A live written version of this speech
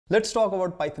Let's talk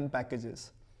about Python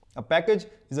packages. A package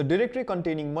is a directory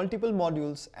containing multiple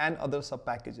modules and other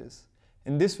sub-packages.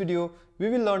 In this video, we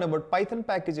will learn about Python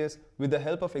packages with the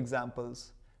help of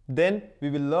examples. Then we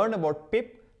will learn about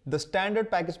pip, the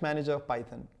standard package manager of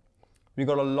Python. We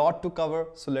got a lot to cover,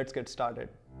 so let's get started.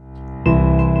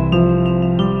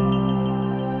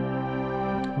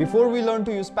 Before we learn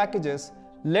to use packages,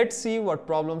 let's see what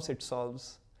problems it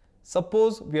solves.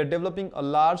 Suppose we are developing a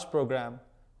large program.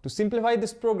 To simplify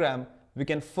this program, we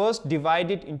can first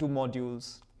divide it into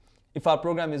modules. If our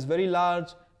program is very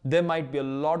large, there might be a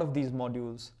lot of these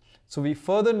modules. So we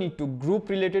further need to group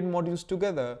related modules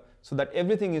together so that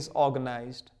everything is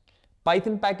organized.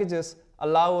 Python packages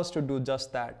allow us to do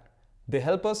just that. They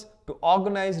help us to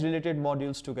organize related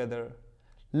modules together.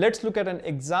 Let's look at an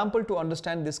example to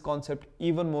understand this concept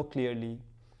even more clearly.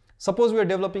 Suppose we are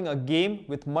developing a game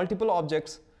with multiple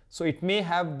objects, so it may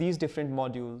have these different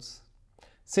modules.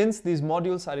 Since these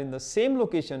modules are in the same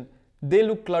location, they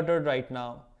look cluttered right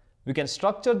now. We can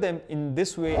structure them in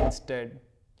this way instead.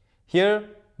 Here,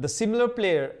 the similar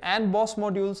player and boss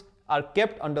modules are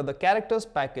kept under the characters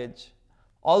package.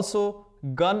 Also,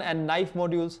 gun and knife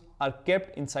modules are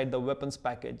kept inside the weapons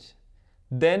package.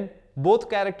 Then, both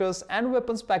characters and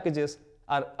weapons packages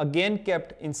are again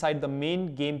kept inside the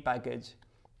main game package.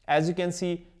 As you can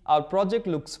see, our project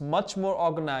looks much more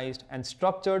organized and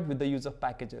structured with the use of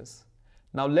packages.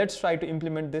 Now let's try to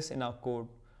implement this in our code.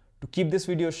 To keep this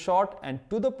video short and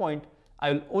to the point,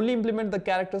 I will only implement the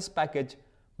characters package,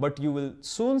 but you will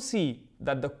soon see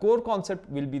that the core concept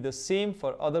will be the same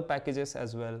for other packages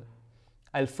as well.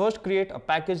 I'll first create a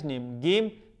package named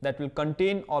game that will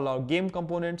contain all our game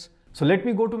components. So let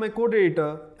me go to my code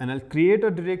editor and I'll create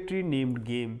a directory named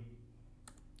game.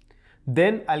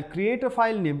 Then I'll create a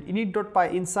file named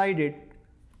init.py inside it.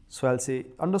 So I'll say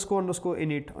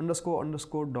 __init__.py.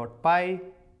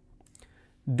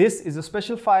 This is a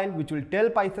special file which will tell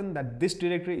Python that this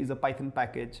directory is a Python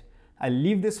package. I'll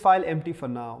leave this file empty for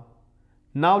now.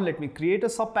 Now let me create a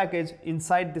sub-package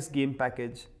inside this game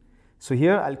package. So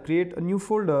here I'll create a new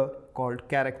folder called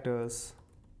characters.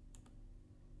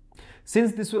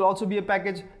 Since this will also be a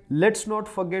package, let's not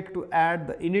forget to add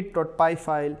the init.py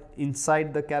file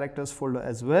inside the characters folder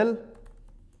as well.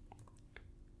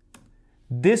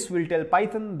 This will tell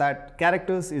Python that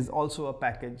characters is also a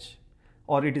package,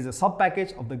 or it is a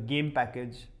sub-package of the game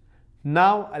package.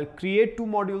 Now I'll create two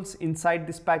modules inside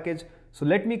this package. So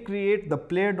let me create the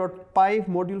player.py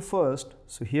module first.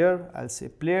 So here I'll say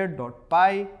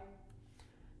player.py,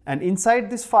 and inside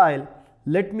this file,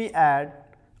 let me add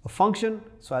a function.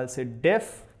 So I'll say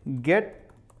def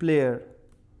get player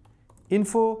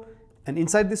info, and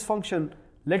inside this function,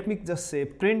 let me just say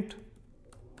print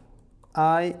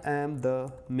I am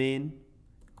the main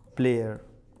player.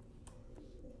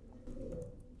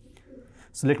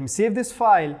 So let me save this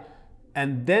file,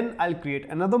 and then I'll create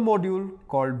another module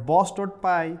called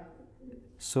boss.py.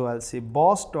 So I'll say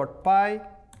boss.py,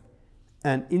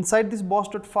 and inside this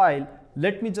boss.file,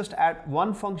 let me just add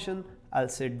one function. I'll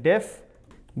say def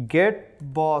get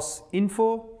boss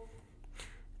info,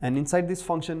 and inside this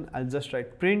function I'll just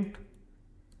write print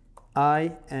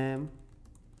I am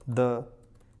the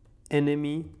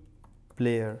enemy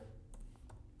player.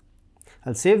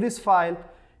 I'll save this file.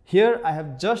 Here I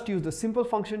have just used a simple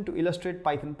function to illustrate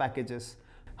Python packages.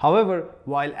 However,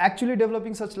 while actually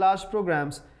developing such large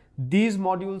programs, these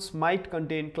modules might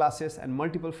contain classes and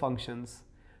multiple functions.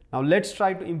 Now let's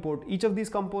try to import each of these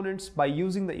components by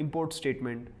using the import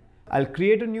statement. I'll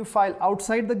create a new file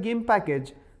outside the game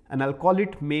package and I'll call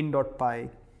it main.py.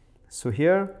 So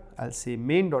here I'll say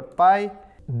main.py.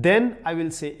 Then I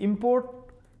will say import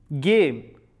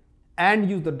game and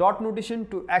use the dot notation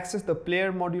to access the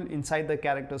player module inside the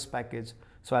characters package.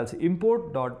 So I'll say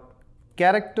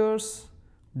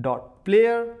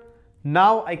import.characters.player.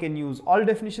 Now I can use all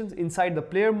definitions inside the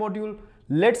player module.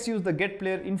 Let's use the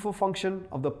getPlayerInfo function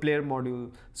of the player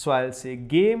module. So I'll say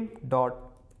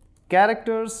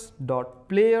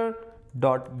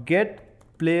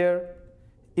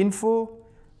game.characters.player.getPlayerInfo.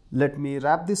 Let me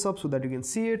wrap this up so that you can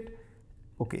see it.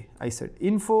 Okay, I said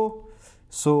info.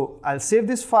 So I'll save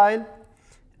this file,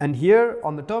 and here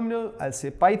on the terminal I'll say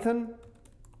Python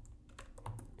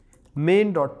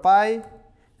main.py,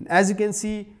 and as you can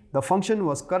see, the function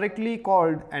was correctly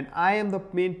called and I am the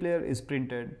main player is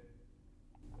printed.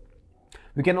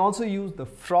 We can also use the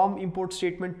from import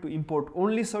statement to import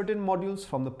only certain modules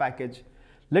from the package.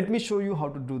 Let me show you how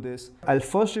to do this. I'll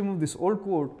first remove this old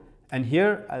code, and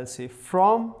here I'll say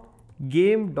from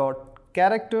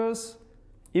game.characters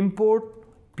import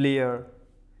player.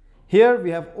 Here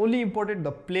we have only imported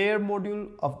the player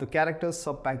module of the characters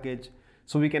sub-package.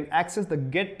 So we can access the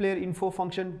get player info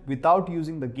function without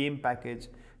using the game package.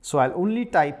 So I'll only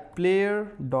type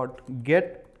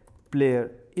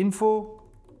player.getPlayerInfo.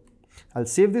 I'll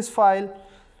save this file,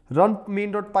 run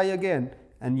main.py again,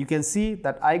 and you can see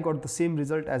that I got the same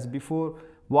result as before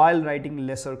while writing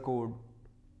lesser code.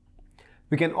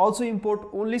 We can also import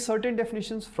only certain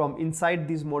definitions from inside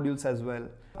these modules as well.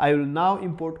 I will now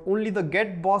import only the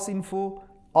get boss info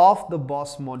of the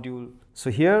boss module.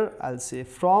 So here I'll say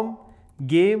from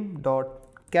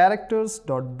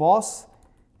game.characters.boss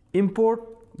import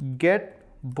get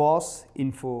boss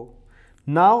info.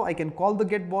 Now I can call the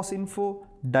get boss info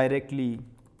directly.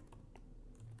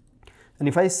 And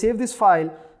if I save this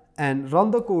file and run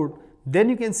the code, then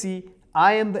you can see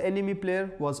I am the enemy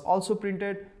player was also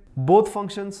printed. Both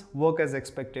functions work as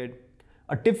expected.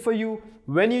 A tip for you,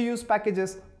 when you use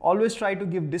packages, always try to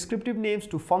give descriptive names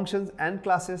to functions and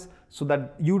classes so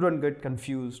that you don't get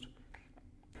confused.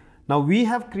 Now we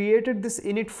have created this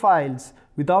init files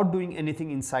without doing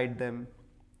anything inside them.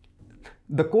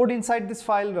 The code inside this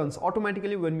file runs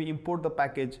automatically when we import the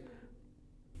package.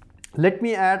 Let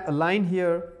me add a line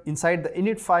here inside the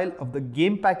init file of the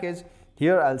game package.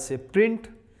 Here I'll say print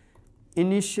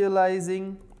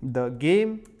initializing the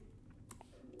game.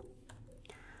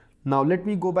 Now let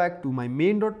me go back to my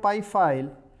main.py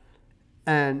file,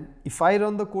 and if I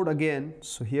run the code again,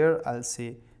 so here I'll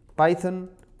say python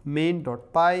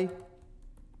main.py,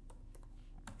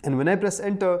 and when I press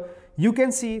enter, you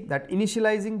can see that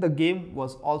initializing the game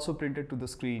was also printed to the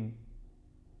screen.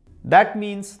 That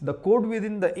means the code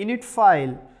within the init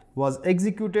file was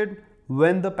executed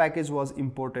when the package was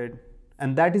imported,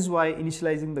 and that is why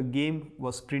initializing the game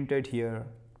was printed here.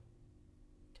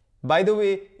 By the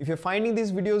way, if you're finding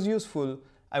these videos useful,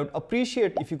 I would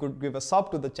appreciate if you could give a sub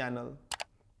to the channel.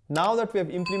 Now that we have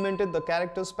implemented the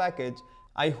characters package,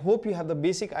 I hope you have the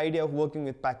basic idea of working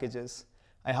with packages.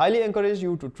 I highly encourage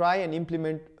you to try and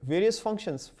implement various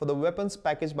functions for the weapons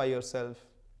package by yourself.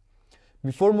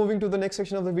 Before moving to the next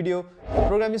section of the video, the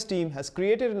Programiz team has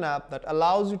created an app that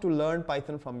allows you to learn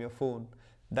Python from your phone.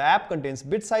 The app contains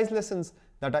bit-sized lessons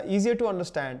that are easier to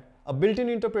understand, a built-in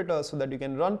interpreter so that you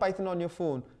can run Python on your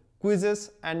phone, quizzes,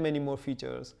 and many more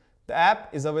features. The app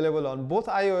is available on both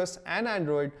iOS and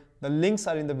Android. The links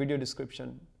are in the video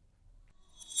description.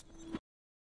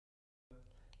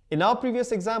 In our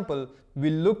previous example, we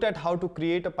looked at how to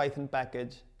create a Python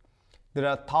package. There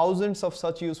are thousands of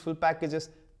such useful packages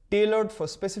tailored for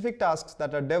specific tasks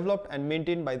that are developed and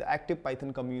maintained by the active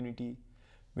Python community.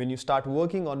 When you start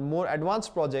working on more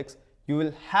advanced projects, you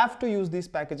will have to use these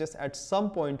packages at some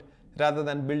point rather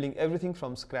than building everything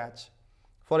from scratch.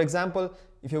 For example,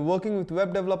 if you're working with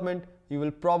web development, you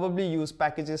will probably use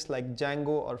packages like Django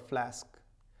or Flask.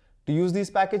 To use these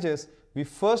packages, we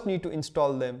first need to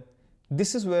install them.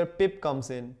 This is where pip comes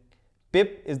in.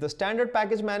 Pip is the standard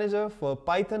package manager for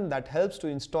Python that helps to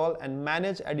install and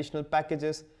manage additional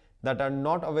packages that are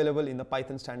not available in the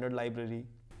Python standard library.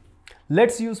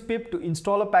 Let's use pip to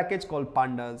install a package called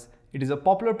pandas. It is a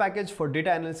popular package for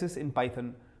data analysis in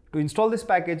Python. To install this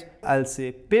package, I'll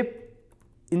say pip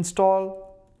install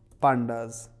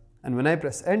pandas, and when I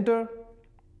press enter,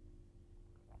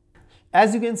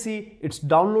 as you can see, it's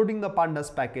downloading the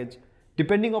pandas package.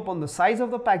 Depending upon the size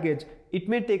of the package, it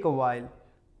may take a while.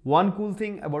 One cool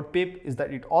thing about pip is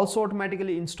that it also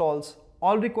automatically installs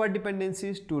all required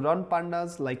dependencies to run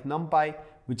pandas like NumPy,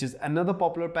 which is another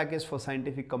popular package for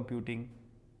scientific computing.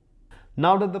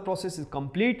 Now that the process is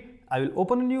complete, I will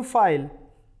open a new file,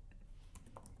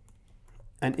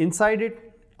 and inside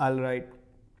it I'll write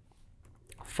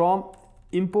from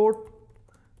import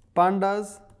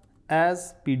pandas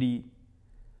as pd.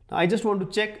 Now I just want to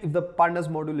check if the pandas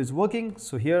module is working,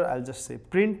 so here I'll just say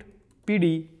print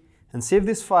pd and save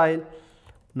this file.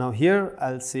 Now here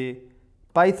I'll say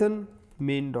python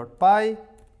main.py.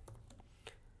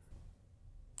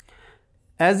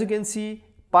 As you can see,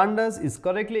 pandas is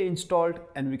correctly installed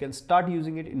and we can start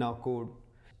using it in our code.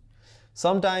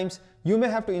 Sometimes you may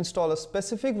have to install a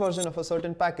specific version of a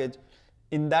certain package.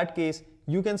 In that case,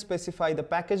 you can specify the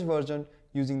package version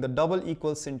using the double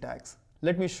equal syntax.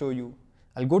 Let me show you.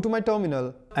 I'll go to my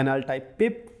terminal and I'll type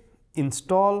pip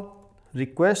install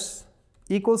requests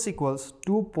equals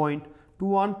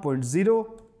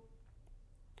 2.21.0,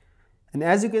 and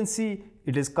as you can see,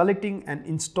 it is collecting and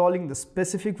installing the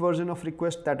specific version of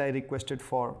request that I requested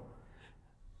for.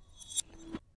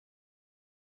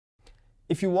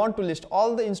 If you want to list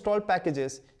all the installed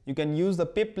packages, you can use the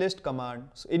pip list command.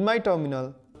 So in my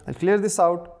terminal, I'll clear this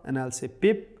out and I'll say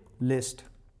pip list.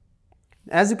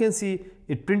 As you can see,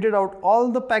 it printed out all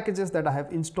the packages that I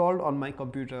have installed on my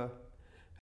computer.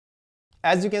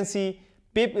 As you can see,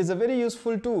 pip is a very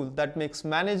useful tool that makes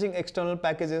managing external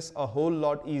packages a whole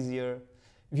lot easier.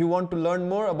 If you want to learn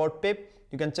more about pip,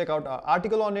 you can check out our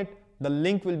article on it. The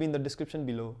link will be in the description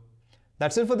below.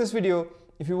 That's it for this video.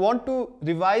 If you want to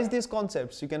revise these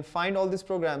concepts, you can find all these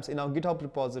programs in our GitHub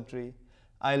repository.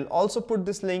 I'll also put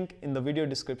this link in the video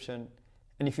description.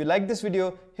 And if you like this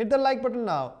video, hit the like button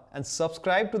now and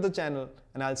subscribe to the channel,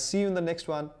 and I'll see you in the next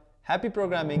one. Happy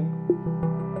programming!